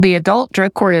The Adult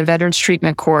Drug Court and Veterans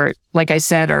Treatment Court, like I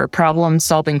said, are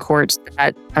problem-solving courts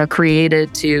that are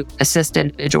created to assist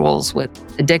individuals with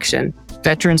addiction.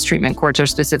 Veterans Treatment Courts are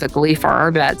specifically for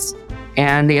our vets,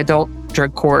 and the Adult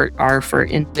Drug Court are for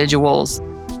individuals.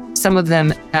 Some of them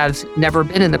have never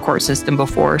been in the court system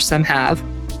before, some have,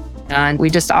 and we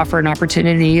just offer an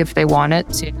opportunity if they want it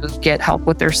to get help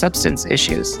with their substance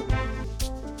issues.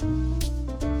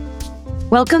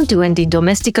 Welcome to Ending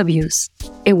Domestic Abuse,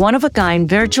 a one-of-a-kind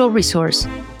virtual resource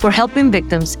for helping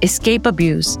victims escape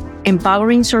abuse,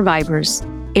 empowering survivors,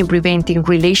 and preventing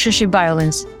relationship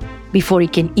violence before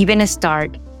it can even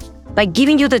start, by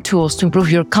giving you the tools to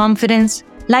improve your confidence,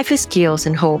 life skills,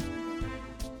 and hope.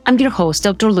 I'm your host,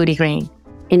 Dr. Ludy Green,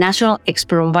 a national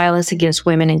expert on violence against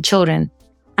women and children.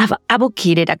 I've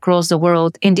advocated across the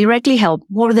world and directly helped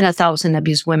more than 1,000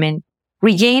 abused women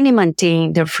regain and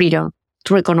maintain their freedom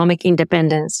through economic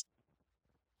independence.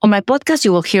 On my podcast,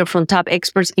 you will hear from top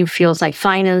experts in fields like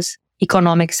finance,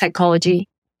 economics, psychology,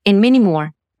 and many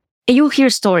more. And you'll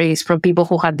hear stories from people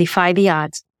who have defied the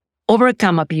odds,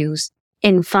 overcome abuse,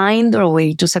 and find their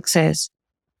way to success.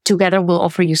 Together, we'll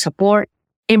offer you support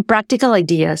and practical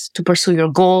ideas to pursue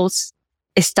your goals,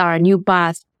 start a new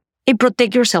path, and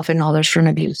protect yourself and others from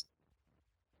abuse.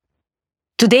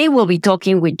 Today, we'll be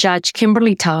talking with Judge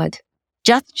Kimberly Todd.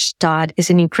 Judge Todd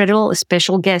is an incredible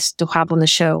special guest to have on the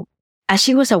show, as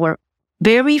she was our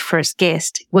very first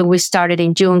guest when we started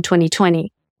in June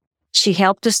 2020. She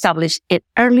helped establish an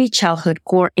early childhood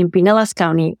court in Pinellas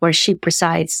County where she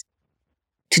presides.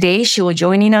 Today, she will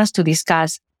join us to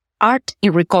discuss Art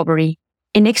in Recovery,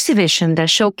 an exhibition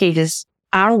that showcases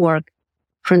our work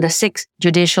from the 6th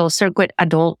Judicial Circuit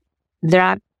Adult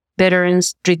Drug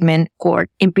Veterans Treatment Court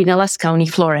in Pinellas County,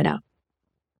 Florida.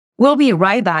 We'll be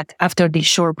right back after this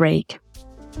short break.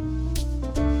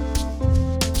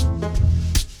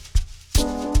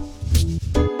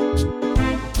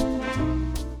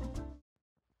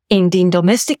 Ending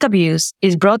Domestic Abuse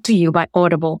is brought to you by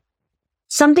Audible.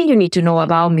 Something you need to know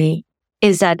about me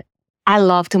is that I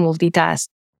love to multitask.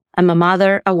 I'm a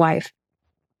mother, a wife.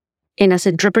 And as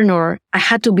an entrepreneur, I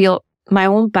had to build my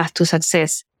own path to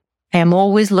success. I am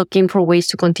always looking for ways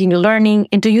to continue learning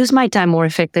and to use my time more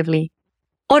effectively.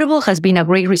 Audible has been a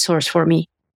great resource for me.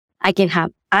 I can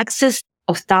have access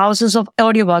of thousands of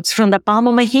audiobooks from the palm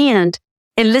of my hand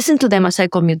and listen to them as I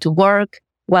commute to work,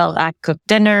 while I cook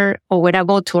dinner, or when I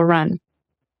go to a run.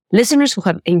 Listeners who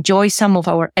have enjoyed some of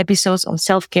our episodes on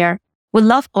self-care will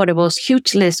love Audible's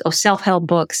huge list of self-help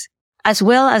books, as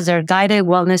well as their guided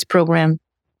wellness program.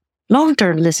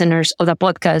 Long-term listeners of the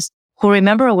podcast who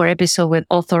remember our episode with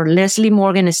author Leslie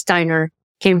Morgan Steiner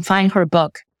can find her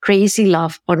book, Crazy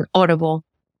Love, on Audible.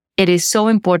 It is so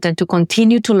important to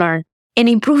continue to learn and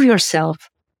improve yourself.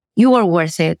 You are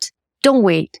worth it. Don't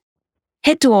wait.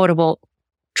 Head to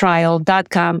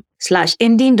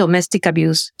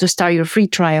audibletrial.com/endingdomesticabuse to start your free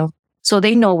trial so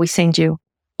they know we sent you.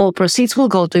 All proceeds will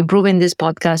go to improving this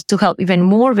podcast to help even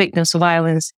more victims of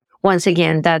violence. Once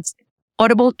again, that's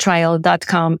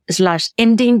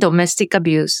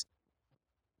audibletrial.com/endingdomesticabuse.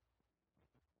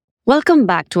 Welcome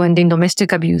back to Ending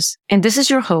Domestic Abuse, and this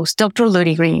is your host, Dr.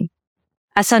 Ludy Green.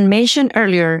 As I mentioned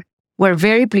earlier, we're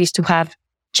very pleased to have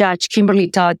Judge Kimberly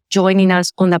Todd joining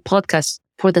us on the podcast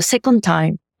for the second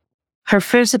time. Her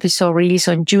first episode, released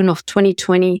on June of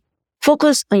 2020,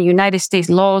 focused on United States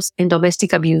laws and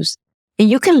domestic abuse, and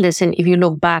you can listen if you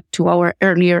look back to our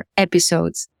earlier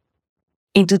episodes.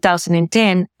 In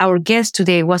 2010, our guest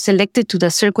today was elected to the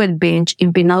circuit bench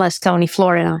in Pinellas County,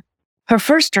 Florida. Her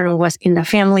first term was in the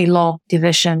Family Law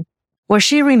Division, where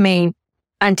she remained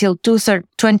until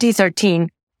 2013,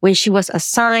 when she was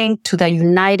assigned to the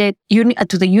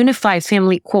Unified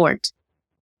Family Court.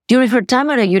 During her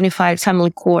time at the Unified Family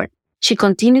Court, she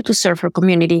continued to serve her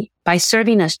community by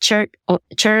serving as chair of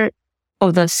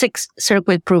the 6th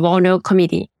Circuit Pro Bono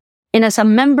Committee and as a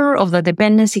member of the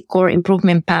Dependency Court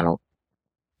Improvement Panel,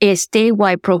 a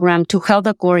statewide program to help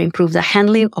the court improve the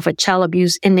handling of child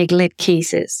abuse and neglect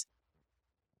cases.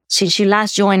 Since she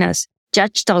last joined us,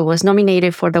 Judge Todd was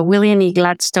nominated for the William E.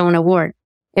 Gladstone Award,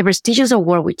 a prestigious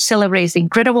award which celebrates the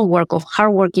incredible work of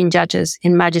hardworking judges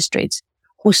and magistrates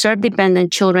who serve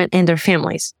dependent children and their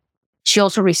families. She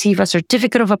also received a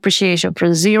certificate of appreciation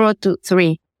from 0 to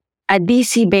 3, a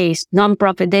DC-based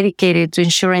nonprofit dedicated to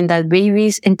ensuring that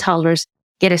babies and toddlers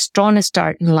get a strong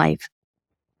start in life.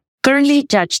 Currently,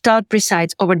 Judge Todd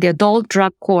presides over the Adult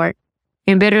Drug Court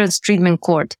and Veterans Treatment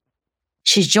Court.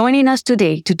 She's joining us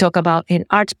today to talk about an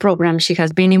arts program she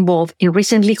has been involved in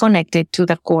recently connected to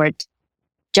the court.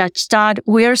 Judge Todd,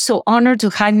 we are so honored to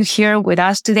have you here with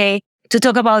us today to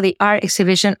talk about the art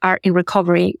exhibition, Art in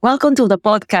Recovery. Welcome to the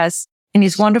podcast. And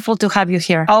it's wonderful to have you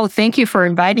here. Oh, thank you for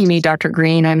inviting me, Dr.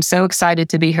 Green. I'm so excited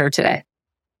to be here today.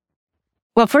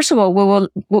 Well, first of all,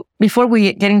 before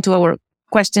we get into our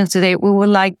questions today, we would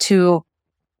like you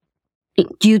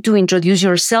to introduce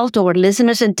yourself to our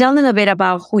listeners and tell them a bit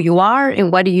about who you are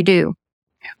and what do you do.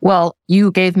 Well,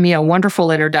 you gave me a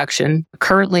wonderful introduction.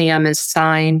 Currently, I'm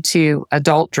assigned to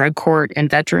Adult Drug Court and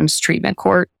Veterans Treatment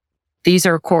Court. These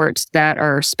are courts that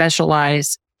are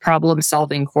specialized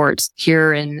problem-solving courts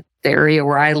here in the area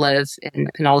where I live in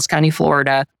Pinellas County,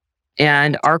 Florida.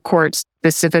 And our courts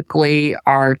specifically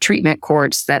are treatment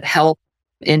courts that help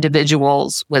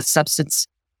individuals with substance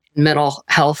and mental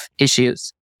health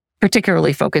issues,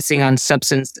 particularly focusing on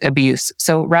substance abuse.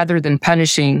 So rather than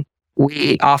punishing,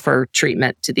 we offer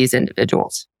treatment to these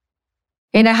individuals.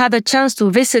 And I had a chance to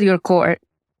visit your court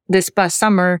this past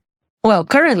summer. Well,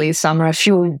 currently summer,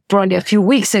 probably a few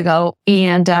weeks ago.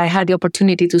 And I had the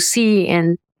opportunity to see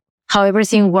and how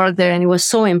everything worked there. And it was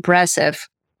so impressive,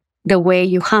 the way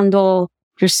you handle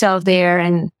yourself there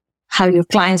and how your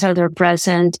clients are there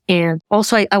present. And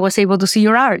also I was able to see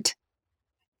your art.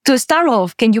 To start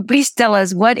off, can you please tell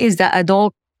us what is the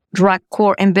Adult Drug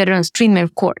Court and Veterans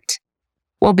Treatment Court?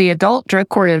 Well, the Adult Drug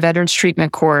Court and Veterans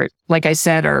Treatment Court, like I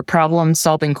said, are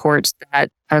problem-solving courts that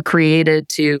are created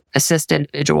to assist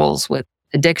individuals with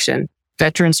addiction.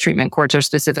 Veterans Treatment Courts are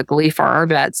specifically for our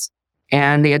vets,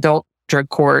 and the Adult Drug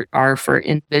Court are for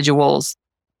individuals.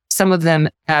 Some of them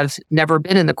have never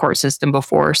been in the court system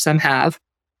before, some have.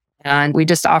 And we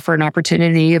just offer an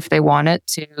opportunity, if they want it,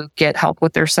 to get help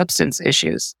with their substance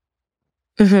issues.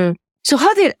 Mm-hmm. So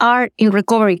how did art in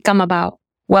recovery come about?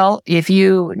 Well, if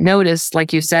you noticed,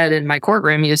 like you said, in my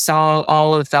courtroom, you saw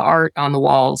all of the art on the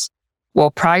walls. Well,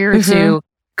 prior to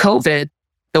COVID,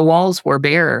 the walls were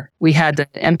bare. We had to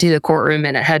empty the courtroom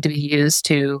and it had to be used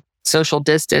to social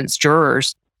distance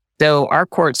jurors. So our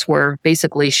courts were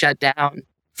basically shut down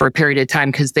for a period of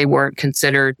time because they weren't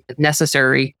considered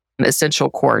necessary essential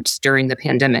courts during the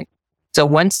pandemic. So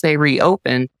once they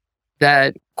reopened,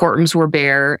 the courtrooms were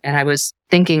bare, and I was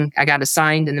thinking, I got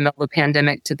assigned in the middle of the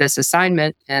pandemic to this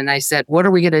assignment. And I said, what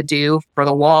are we going to do for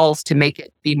the walls to make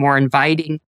it be more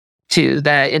inviting to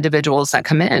the individuals that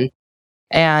come in?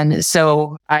 And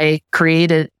so I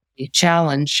created a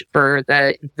challenge for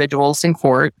the individuals in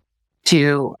court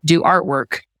to do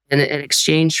artwork. And in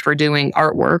exchange for doing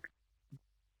artwork,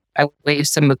 I would waive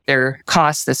some of their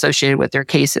costs associated with their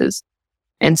cases.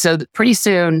 And so pretty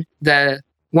soon, the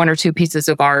one or two pieces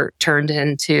of art turned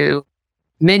into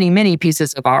many, many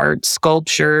pieces of art,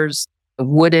 sculptures,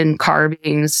 wooden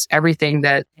carvings, everything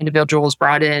that individuals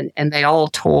brought in, and they all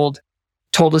told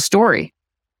a story.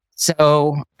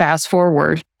 So fast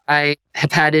forward, I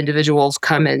have had individuals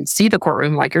come and see the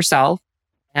courtroom like yourself,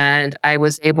 and I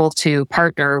was able to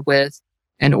partner with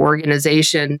an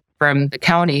organization from the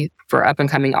county for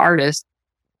up-and-coming artists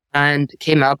and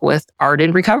came up with Art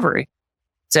in Recovery.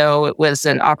 So it was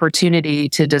an opportunity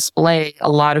to display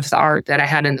a lot of the art that I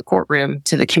had in the courtroom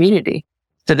to the community.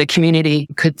 So the community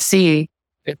could see,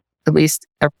 at least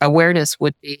awareness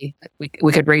would be,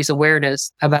 we could raise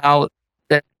awareness about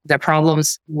the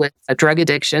problems with a drug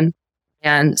addiction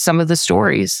and some of the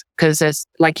stories. Because as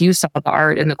like you saw the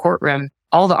art in the courtroom,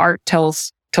 all the art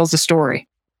tells a story.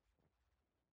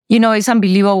 You know, it's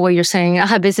unbelievable what you're saying. I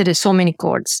have visited so many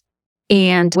courts.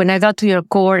 And when I got to your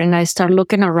court and I started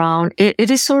looking around, it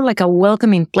is sort of like a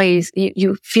welcoming place.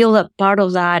 You feel a part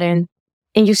of that and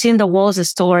you see in the walls the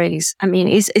stories. I mean,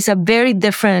 it's a very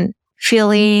different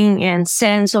feeling and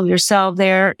sense of yourself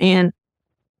there. And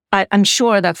I'm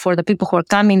sure that for the people who are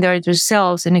coming there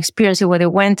themselves and experiencing what they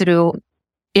went through,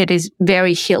 it is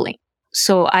very healing.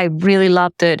 So I really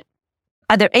loved it.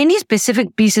 Are there any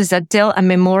specific pieces that tell a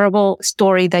memorable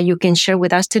story that you can share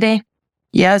with us today?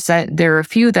 Yes, there are a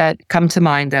few that come to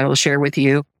mind that I'll share with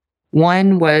you.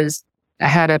 One was I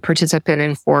had a participant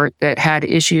in court that had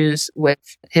issues with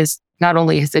not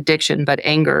only his addiction, but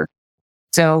anger.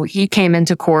 So he came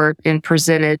into court and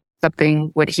presented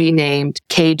something, what he named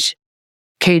Cage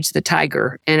the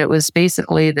Tiger. And it was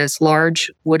basically this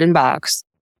large wooden box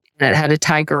that had a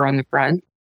tiger on the front.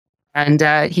 And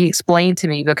he explained to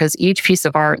me, because each piece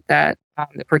of art that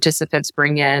the participants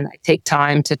bring in, I take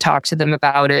time to talk to them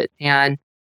about it. And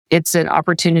it's an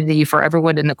opportunity for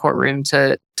everyone in the courtroom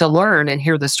to learn and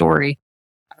hear the story.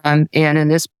 And in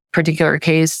this particular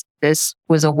case, this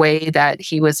was a way that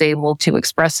he was able to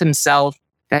express himself,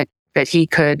 that he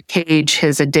could cage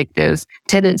his addictive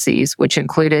tendencies, which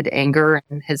included anger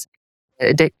and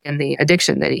the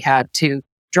addiction that he had to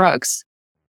drugs.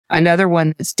 Another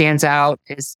one that stands out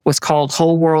was called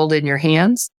Whole World in Your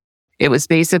Hands. It was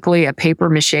basically a paper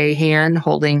mache hand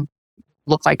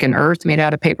looked like an earth made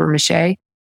out of paper mache.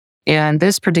 And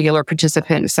this particular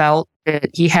participant felt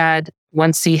that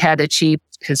once he had achieved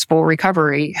his full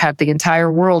recovery, had the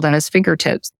entire world at his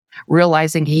fingertips,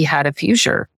 realizing he had a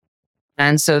future.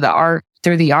 And so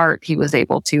through the art, he was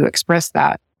able to express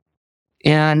that.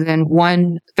 And then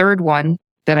one third one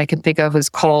that I can think of is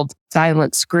called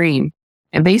Silent Scream.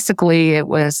 And basically it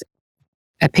was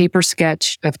a paper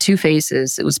sketch of two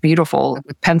faces. It was beautiful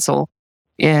with pencil,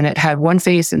 and it had one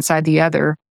face inside the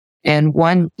other. And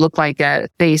one looked like a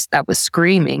face that was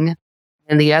screaming,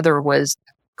 and the other was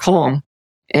calm.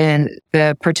 And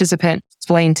the participant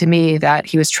explained to me that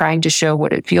he was trying to show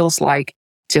what it feels like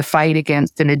to fight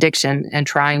against an addiction and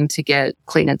trying to get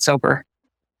clean and sober.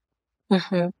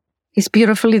 Mm-hmm. It's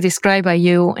beautifully described by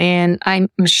you. And I'm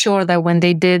sure that when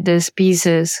they did these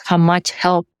pieces, how much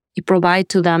help it provided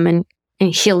to them in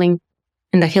healing,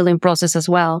 in the healing process as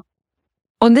well.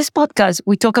 On this podcast,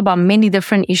 we talk about many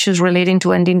different issues relating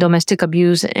to ending domestic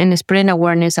abuse and spreading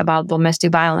awareness about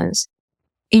domestic violence.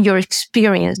 In your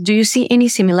experience, do you see any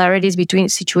similarities between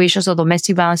situations of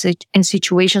domestic violence and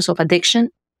situations of addiction?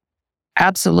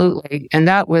 Absolutely. And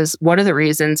that was one of the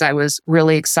reasons I was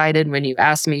really excited when you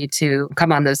asked me to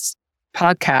come on this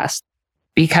podcast,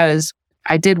 because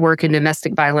I did work in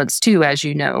domestic violence too, as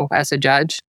you know, as a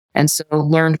judge, and so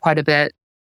learned quite a bit.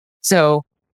 So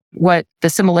what the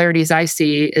similarities I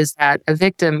see is that a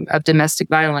victim of domestic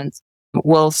violence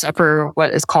will suffer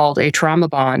what is called a trauma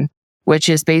bond, which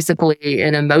is basically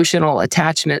an emotional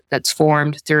attachment that's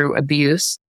formed through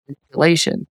abuse and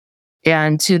manipulation.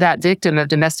 And to that victim of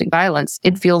domestic violence,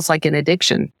 it feels like an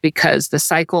addiction, because the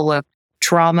cycle of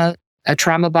trauma, a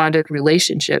trauma bonded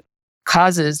relationship,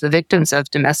 causes the victims of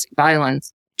domestic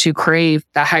violence to crave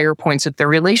the higher points of their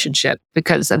relationship,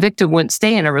 because a victim wouldn't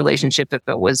stay in a relationship if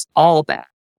it was all bad,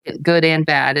 good and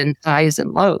bad, and highs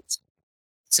and lows.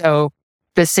 So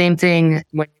the same thing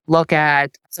when you look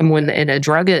at someone in a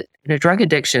drug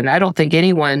addiction, I don't think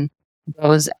anyone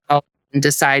goes out and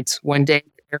decides one day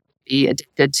they're going to be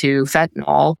addicted to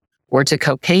fentanyl or to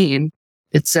cocaine.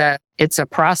 It's a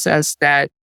process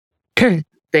that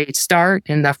they start,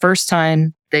 and the first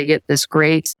time they get this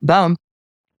great bump,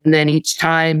 and then each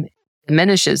time it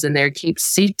diminishes, and they keep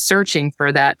searching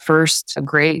for that first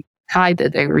great high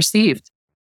that they received.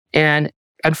 And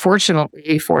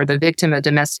unfortunately for the victim of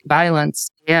domestic violence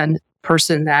and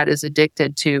person that is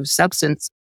addicted to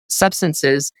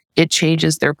substances, it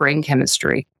changes their brain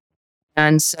chemistry.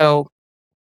 And so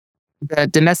the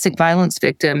domestic violence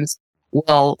victims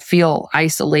will feel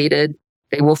isolated.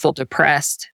 They will feel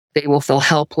depressed. They will feel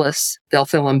helpless. They'll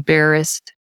feel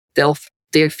embarrassed.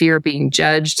 They fear being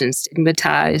judged and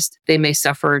stigmatized. They may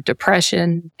suffer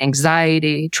depression,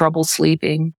 anxiety, trouble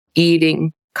sleeping,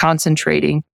 eating,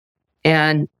 concentrating.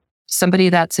 And somebody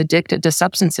that's addicted to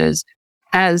substances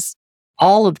has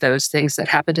all of those things that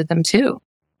happen to them too.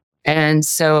 And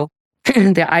so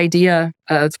the idea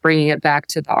of bringing it back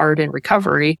to the art and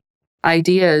recovery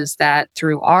idea is that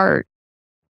through art,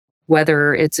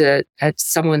 whether it's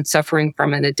someone suffering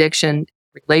from an addiction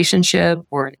relationship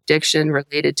or an addiction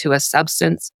related to a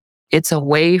substance, it's a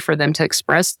way for them to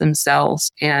express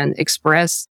themselves and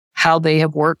express how they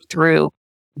have worked through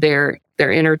their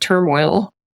inner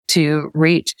turmoil to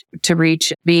reach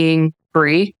being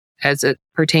free as it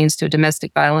pertains to a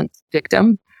domestic violence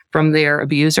victim from their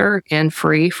abuser, and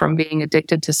free from being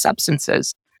addicted to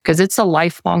substances. Because it's a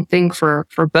lifelong thing for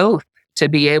both to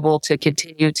be able to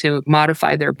continue to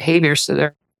modify their behavior so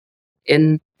they're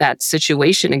in that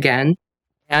situation again,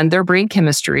 and their brain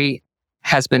chemistry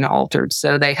has been altered.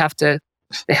 So they have to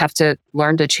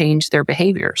learn to change their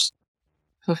behaviors.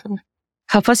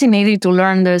 How fascinating to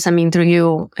learn this. I mean, through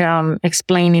you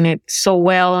explaining it so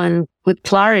well and with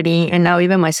clarity. And now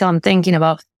even myself, I'm thinking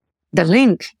about the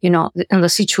link, in the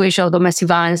situation of domestic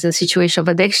violence, the situation of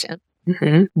addiction.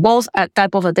 Mm-hmm. Both are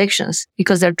type of addictions,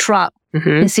 because they're trapped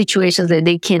in situations that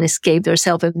they can't escape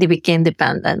themselves if they became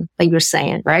dependent, like you're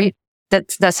saying, right?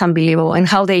 That's unbelievable. And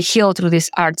how they heal through these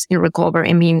arts in recovery.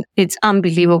 I mean, it's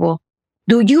unbelievable.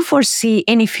 Do you foresee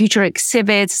any future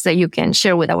exhibits that you can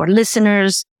share with our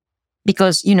listeners?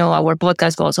 Because, our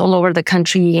podcast goes all over the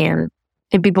country and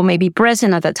people may be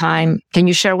present at the time. Can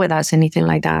you share with us anything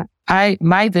like that?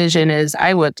 My vision is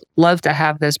I would love to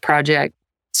have this project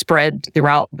spread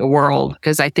throughout the world,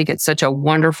 because I think it's such a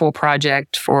wonderful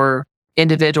project for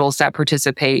individuals that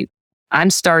participate. I'm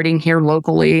starting here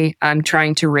locally. I'm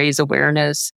trying to raise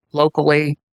awareness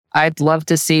locally. I'd love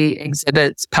to see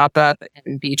exhibits pop up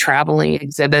and be traveling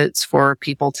exhibits for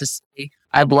people to see.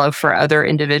 I'd love for other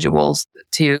individuals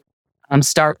to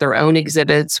start their own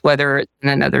exhibits, whether it's in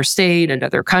another state,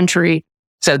 another country,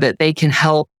 so that they can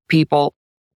help people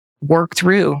work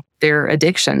through their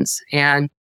addictions. And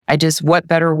what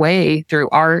better way through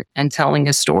art and telling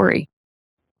a story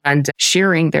and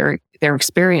sharing their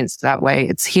experience that way?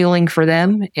 It's healing for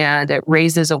them, and it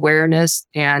raises awareness,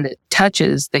 and it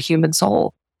touches the human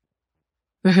soul.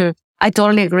 Mm-hmm. I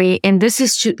totally agree. And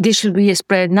this should be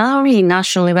spread not only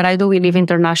nationally, but I do believe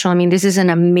internationally. I mean, this is an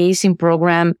amazing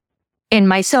program. And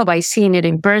myself, I've seen it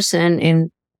in person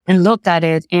and looked at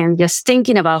it, and just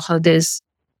thinking about how these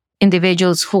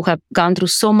individuals who have gone through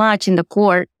so much in the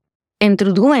court and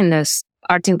through doing this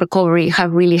art in recovery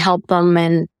have really helped them.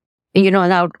 And,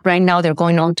 now right now they're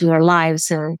going on to their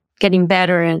lives and getting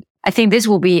better. And I think this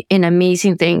will be an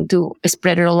amazing thing to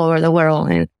spread it all over the world.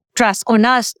 And trust on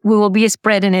us, we will be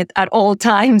spreading it at all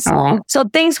times. Aww. So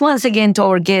thanks once again to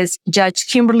our guest, Judge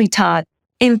Kimberly Todd.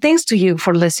 And thanks to you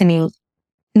for listening.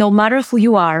 No matter who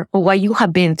you are or what you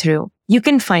have been through, you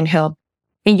can find help,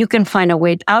 and you can find a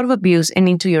way out of abuse and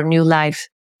into your new life.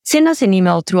 Send us an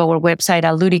email through our website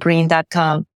at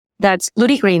ludygreen.com. That's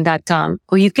ludygreen.com.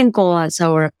 Or you can call us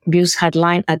our abuse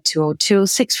hotline at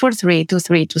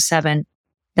 202-643-2327.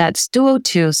 That's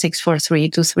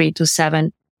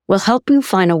 202-643-2327. We'll help you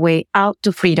find a way out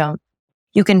to freedom.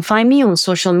 You can find me on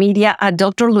social media at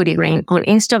Dr. Ludy Green on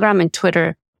Instagram and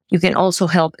Twitter. You can also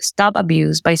help stop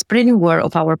abuse by spreading word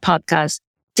of our podcast.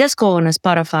 Just go on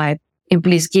Spotify and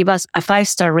please give us a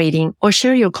 5-star rating or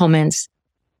share your comments.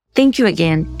 Thank you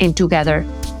again, and together,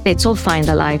 let's all find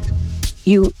the life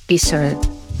you deserve.